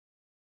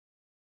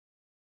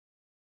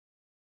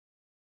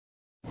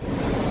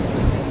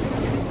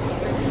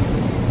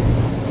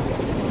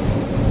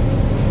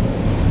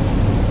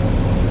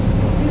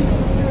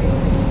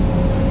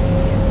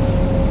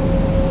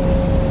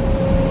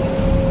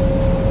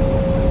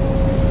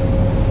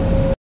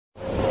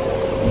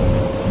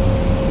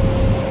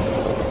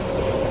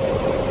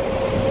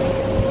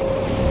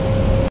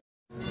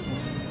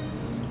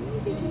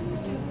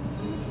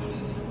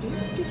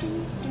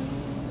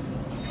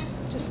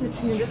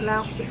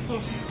for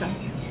Oscar,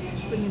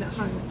 bringing it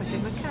home for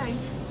him, okay?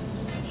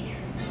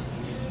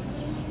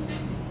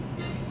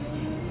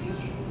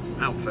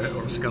 Outfit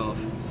or a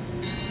scarf?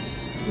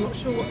 I'm not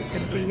sure what it's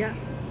going to be yet.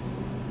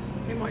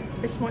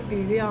 This might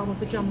be the arm of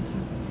the jumper.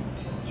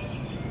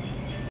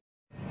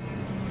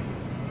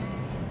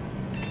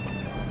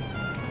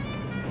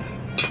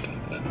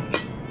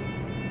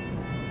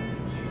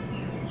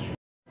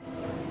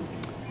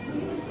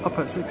 Up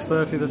at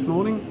 6:30 this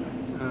morning,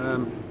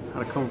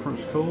 had a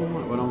conference call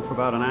that went on for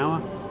about an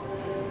hour.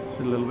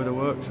 Did a little bit of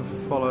work to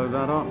follow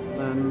that up,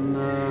 then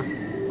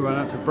we went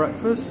out to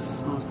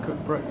breakfast, nice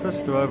cooked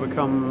breakfast to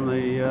overcome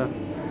the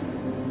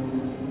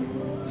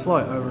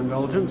slight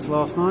overindulgence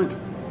last night.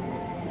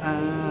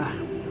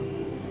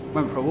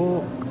 Went for a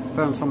walk,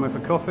 found somewhere for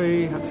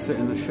coffee, had to sit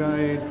in the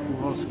shade.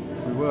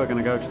 We were going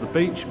to go to the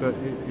beach, but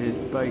it is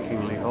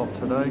bakingly hot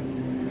today.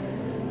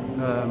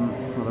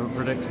 Well, they were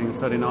predicting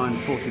 39 to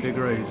 40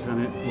 degrees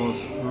and it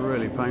was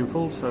really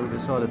painful, so we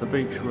decided the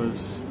beach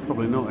was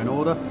probably not in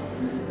order.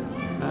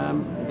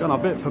 We've done our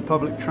bit for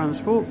public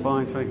transport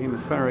by taking the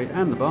ferry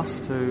and the bus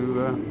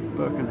to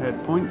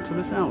Birkenhead Point to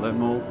this outlet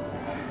mall.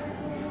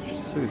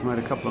 Sue's made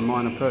a couple of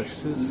minor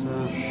purchases,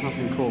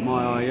 nothing caught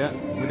my eye yet.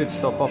 We did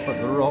stop off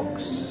at the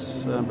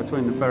Rocks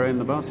between the ferry and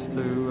the bus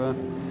to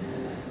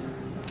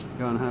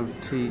go and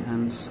have tea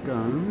and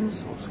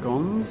scones, or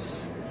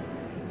scones.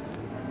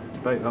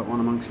 Debate that one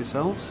amongst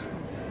yourselves.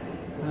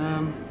 Yeah,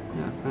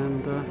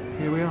 and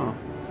here we are.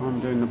 I'm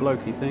doing the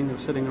blokey thing of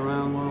sitting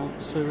around while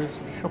Sue is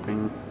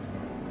shopping.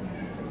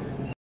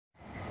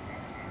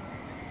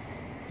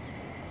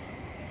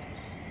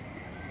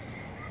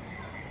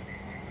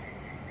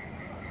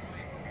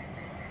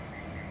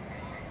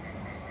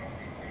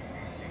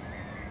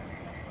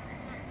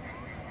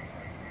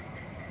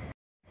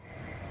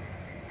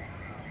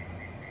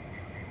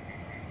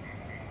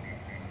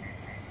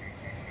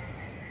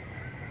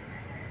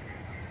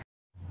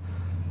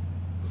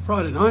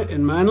 Friday night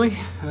in Manly,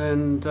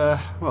 and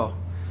well,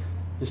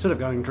 instead of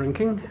going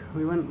drinking,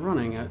 we went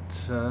running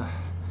at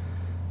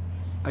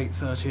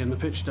 8:30 in the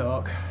pitch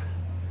dark,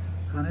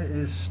 and it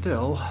is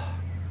still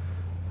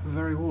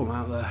very warm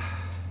out there.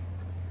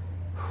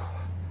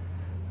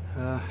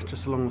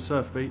 Just along the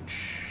surf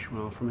beach,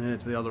 well, from here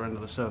to the other end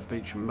of the surf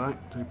beach and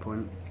back,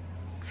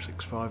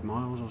 2.65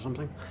 miles or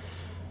something.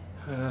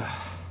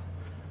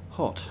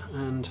 Hot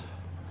and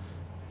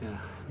yeah,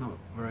 not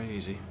very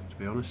easy to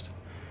be honest.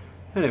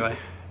 Anyway,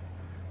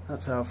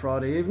 that's our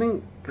Friday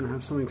evening. Gonna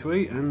have something to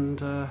eat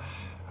and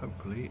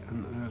hopefully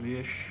an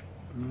early-ish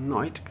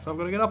night, because I've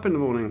got to get up in the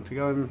morning to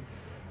go and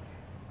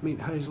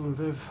meet Hazel and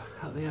Viv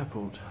at the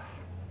airport.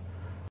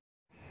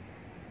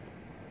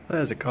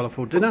 There's a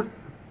colourful dinner,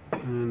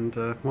 and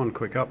one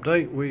quick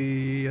update.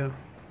 We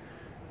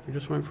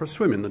just went for a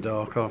swim in the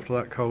dark after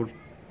that cold.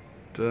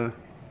 No,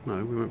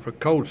 we went for a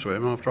cold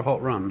swim after a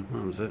hot run.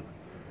 That was it.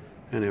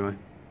 Anyway,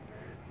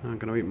 I'm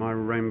going to eat my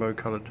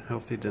rainbow-coloured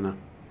healthy dinner.